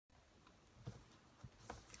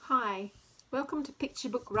Hi, welcome to Picture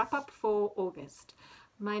Book Wrap Up for August.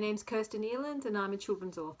 My name's Kirsten Eland and I'm a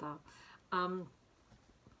children's author.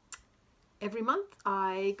 Every month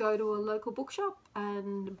I go to a local bookshop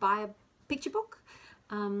and buy a picture book.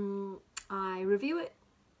 I review it,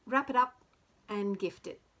 wrap it up and gift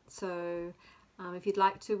it. So if you'd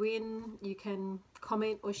like to win, you can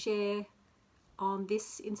comment or share on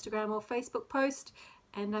this Instagram or Facebook post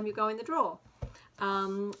and you go in the draw.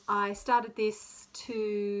 I started this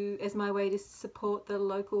as my way to support the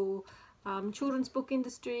local children's book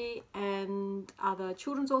industry and other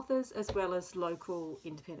children's authors, as well as local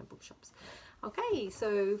independent bookshops. Okay,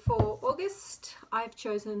 so for August I've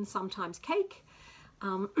chosen Sometimes Cake.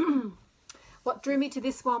 What drew me to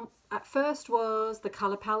this one at first was the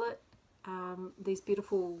colour palette. These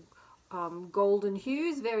beautiful golden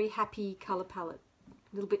hues, very happy colour palette,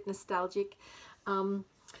 a little bit nostalgic.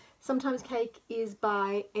 Sometimes Cake is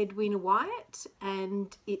by Edwina Wyatt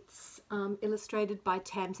and it's illustrated by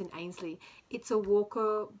Tamsin Ainsley. It's a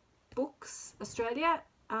Walker Books Australia,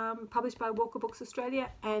 published by Walker Books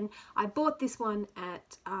Australia, and I bought this one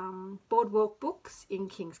at Boardwalk Books in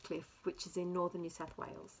Kingscliff, which is in northern New South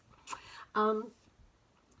Wales.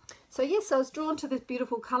 So yes, I was drawn to this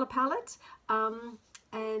beautiful colour palette,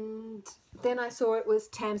 and then I saw it was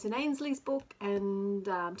Tamsin Ainsley's book, and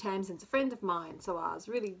Tamsin's a friend of mine, so I was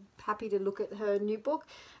really happy to look at her new book.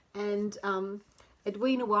 And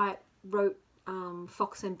Edwina Wyatt wrote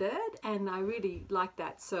Fox and Bird, and I really like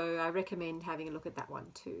that, so I recommend having a look at that one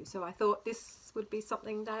too. So I thought this would be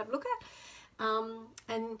something to have a look at.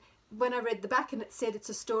 And when I read the back and it said it's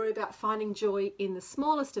a story about finding joy in the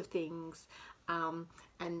smallest of things,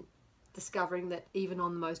 and discovering that even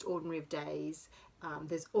on the most ordinary of days,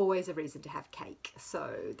 there's always a reason to have cake.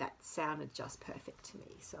 So that sounded just perfect to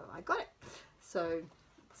me, so I got it. So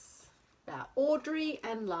it's about Audrey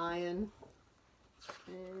and Lion,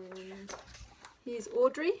 and here's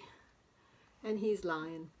Audrey and here's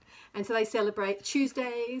Lion, and so they celebrate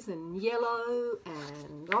Tuesdays and yellow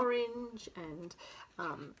and orange and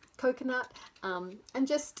coconut, and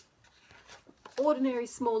just ordinary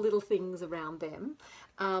small little things around them.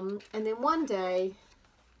 And then one day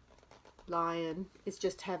Lion is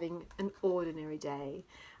just having an ordinary day,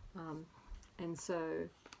 and so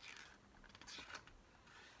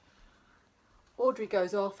Audrey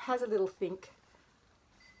goes off, has a little think,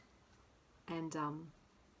 and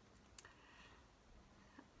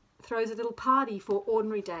throws a little party for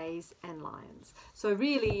ordinary days and lions. So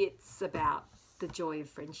really it's about the joy of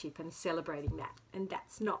friendship and celebrating that, and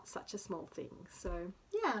that's not such a small thing. So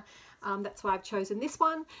yeah, that's why I've chosen this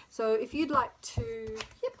one. So if you'd like to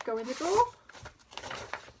go in the draw,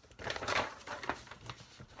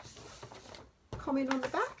 comment on the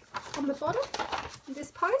back, on the bottom of this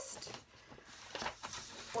post,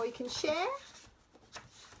 or you can share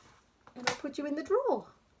and I'll put you in the draw.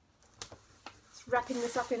 Just wrapping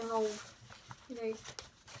this up in an old,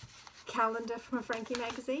 calendar from a Frankie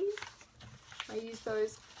magazine. I use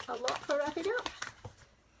those a lot for wrapping up.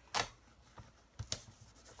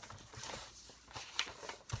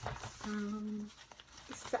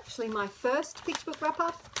 This is actually my first picture book wrap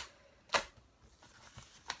up.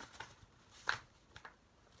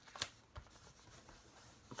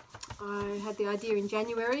 I had the idea in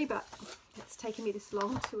January, but it's taken me this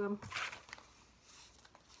long to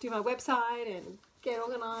do my website and get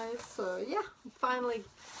organised. So yeah, I'm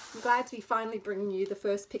glad to be finally bringing you the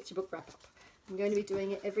first picture book wrap up. I'm going to be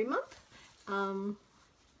doing it every month, buying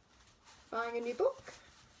a new book,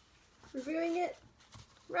 reviewing it,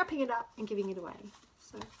 wrapping it up and giving it away.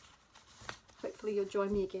 So hopefully you'll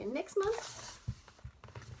join me again next month.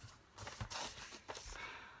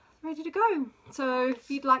 Ready to go. So if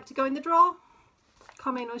you'd like to go in the draw,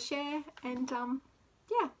 comment or share, and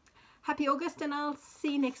yeah, happy August, and I'll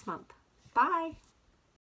see you next month. Bye.